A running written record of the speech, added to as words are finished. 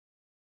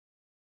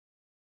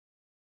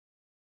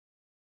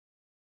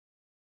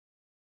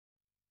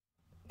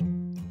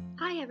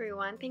Hi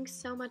everyone, thanks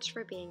so much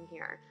for being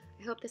here.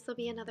 I hope this will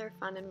be another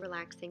fun and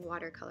relaxing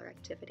watercolor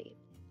activity.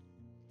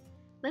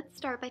 Let's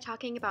start by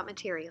talking about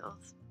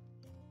materials.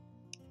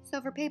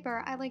 So for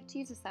paper, I like to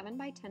use a 7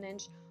 by 10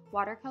 inch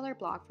watercolor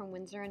block from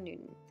Winsor &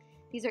 Newton.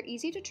 These are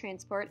easy to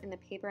transport and the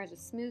paper has a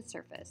smooth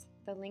surface.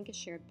 The link is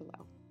shared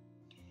below.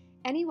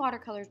 Any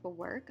watercolors will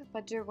work,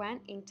 but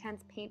Derwent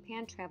Inktense paint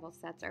pan travel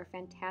sets are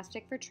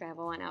fantastic for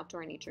travel and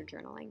outdoor nature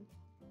journaling.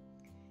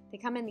 They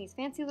come in these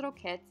fancy little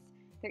kits.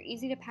 They're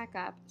easy to pack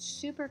up,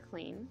 super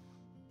clean,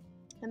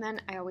 and then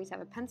I always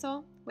have a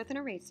pencil with an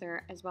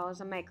eraser as well as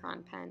a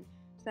micron pen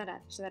so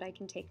that I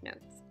can take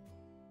notes.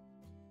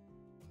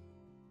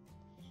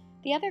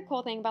 The other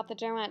cool thing about the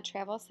Derwent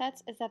travel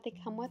sets is that they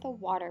come with a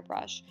water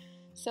brush,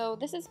 so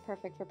this is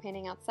perfect for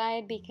painting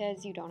outside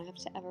because you don't have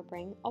to ever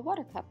bring a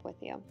water cup with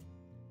you.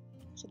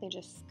 So they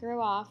just screw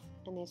off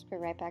and they screw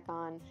right back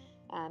on.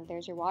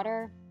 There's your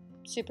water,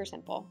 super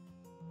simple.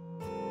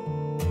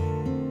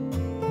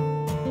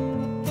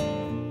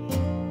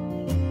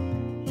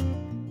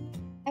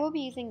 I will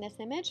be using this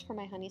image for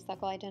my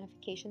honeysuckle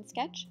identification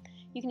sketch.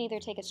 You can either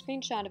take a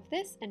screenshot of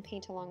this and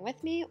paint along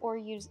with me, or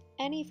use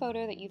any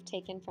photo that you've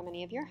taken from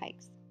any of your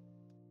hikes.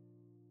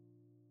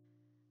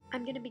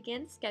 I'm going to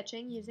begin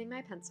sketching using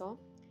my pencil,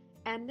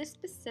 and this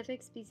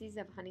specific species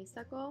of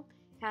honeysuckle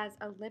has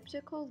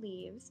elliptical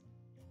leaves,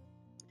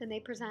 and they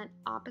present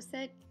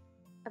opposite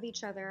of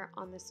each other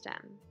on the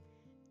stem.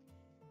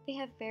 They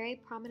have very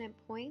prominent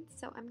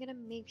points, so I'm going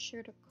to make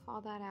sure to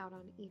call that out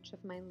on each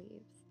of my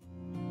leaves.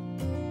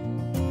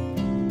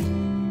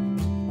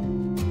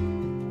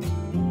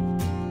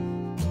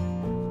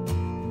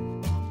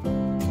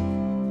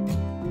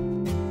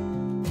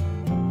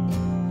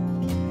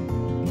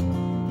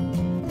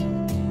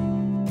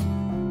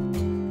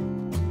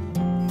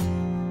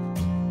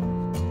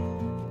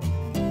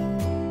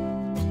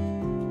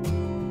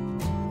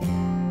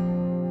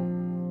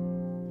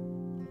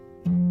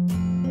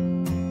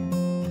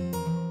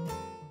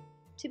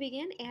 To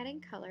begin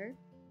adding color,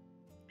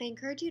 I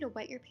encourage you to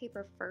wet your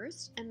paper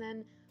first, and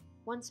then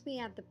once we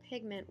add the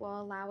pigment,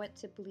 we'll allow it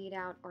to bleed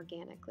out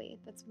organically.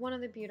 That's one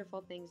of the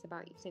beautiful things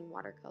about using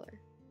watercolor.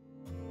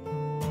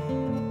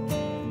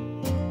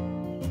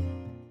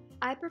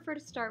 I prefer to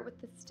start with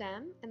the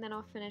stem and then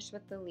I'll finish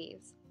with the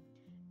leaves.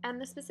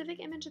 And the specific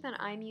image that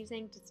I'm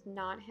using does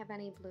not have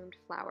any bloomed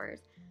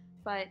flowers,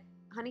 but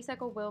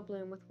honeysuckle will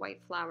bloom with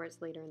white flowers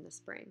later in the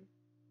spring.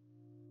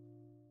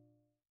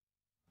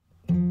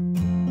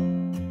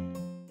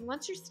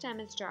 Once your stem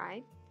is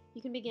dry,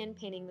 you can begin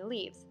painting the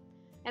leaves.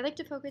 I like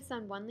to focus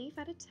on one leaf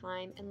at a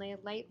time and lay a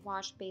light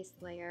wash base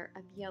layer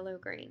of yellow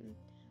green.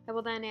 I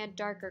will then add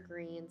darker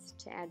greens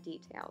to add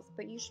details,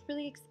 but you should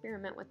really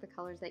experiment with the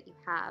colors that you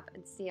have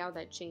and see how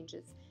that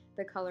changes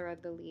the color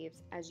of the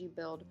leaves as you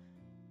build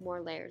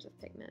more layers of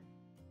pigment.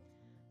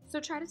 So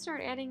try to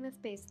start adding this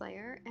base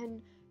layer,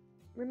 and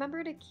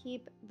remember to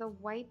keep the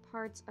white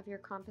parts of your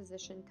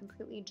composition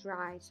completely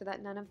dry so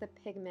that none of the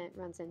pigment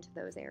runs into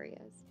those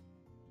areas.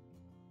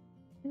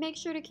 Make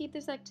sure to keep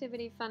this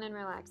activity fun and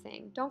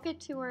relaxing. Don't get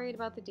too worried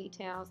about the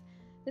details.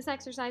 This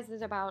exercise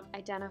is about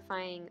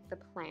identifying the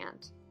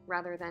plant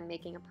rather than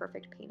making a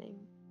perfect painting.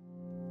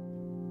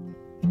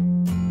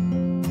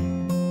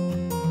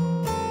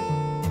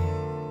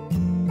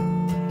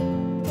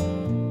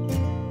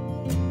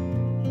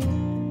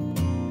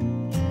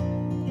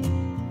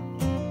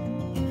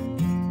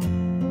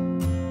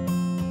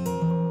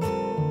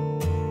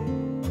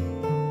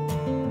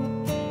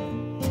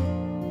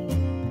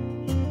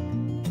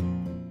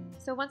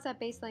 So once that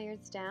base layer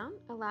is down,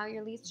 allow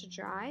your leaves to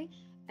dry,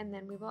 and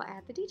then we will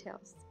add the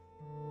details.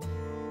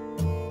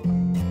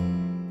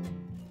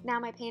 Now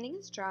my painting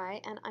is dry,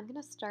 and I'm going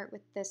to start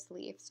with this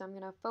leaf, so I'm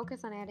going to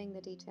focus on adding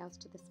the details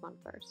to this one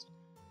first.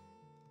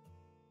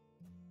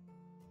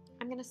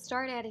 I'm going to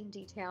start adding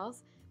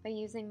details by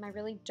using my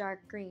really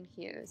dark green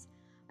hues.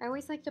 I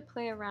always like to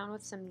play around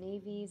with some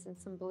navies and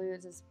some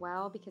blues as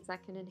well because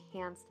that can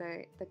enhance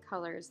the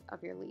colors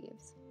of your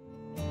leaves.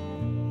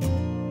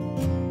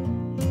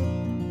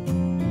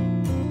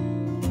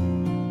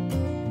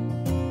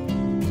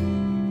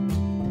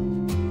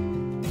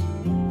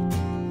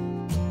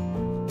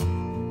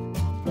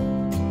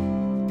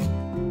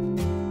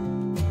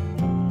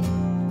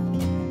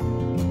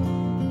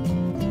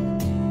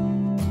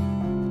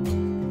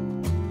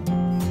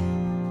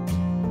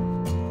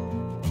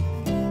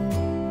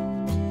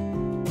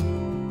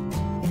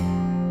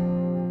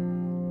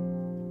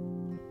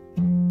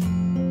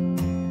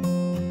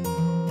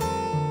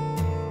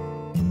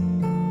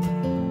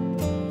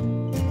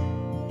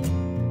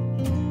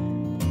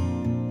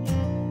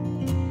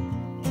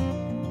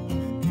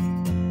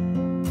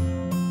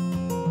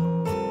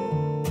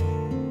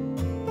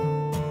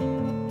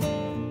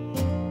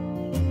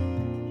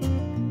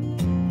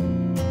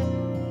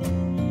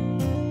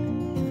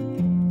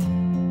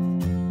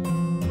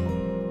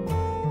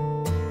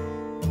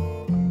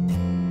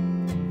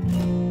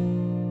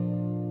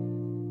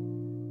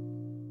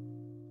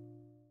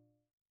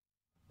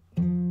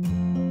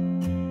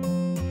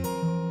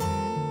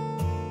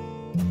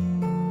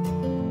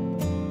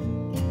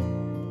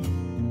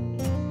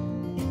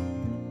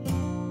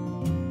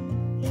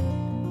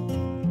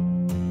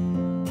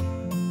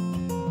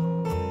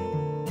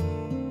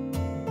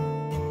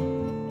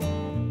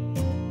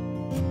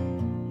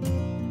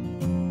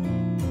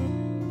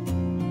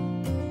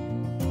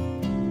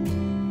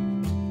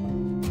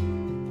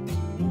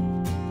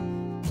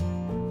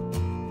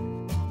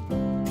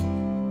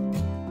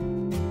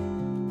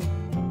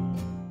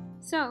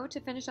 So to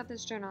finish up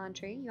this journal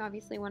entry, you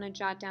obviously want to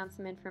jot down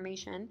some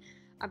information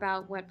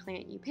about what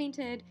plant you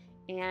painted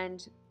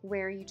and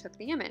where you took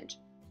the image.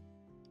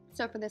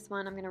 So for this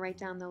one, I'm going to write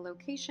down the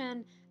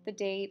location, the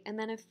date, and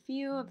then a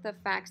few of the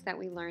facts that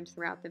we learned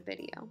throughout the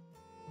video.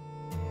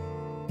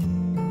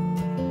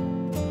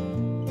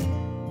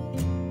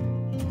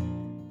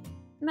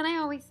 And then I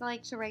always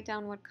like to write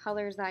down what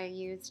colors I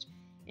used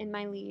in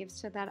my leaves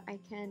so that I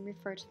can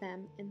refer to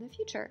them in the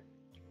future.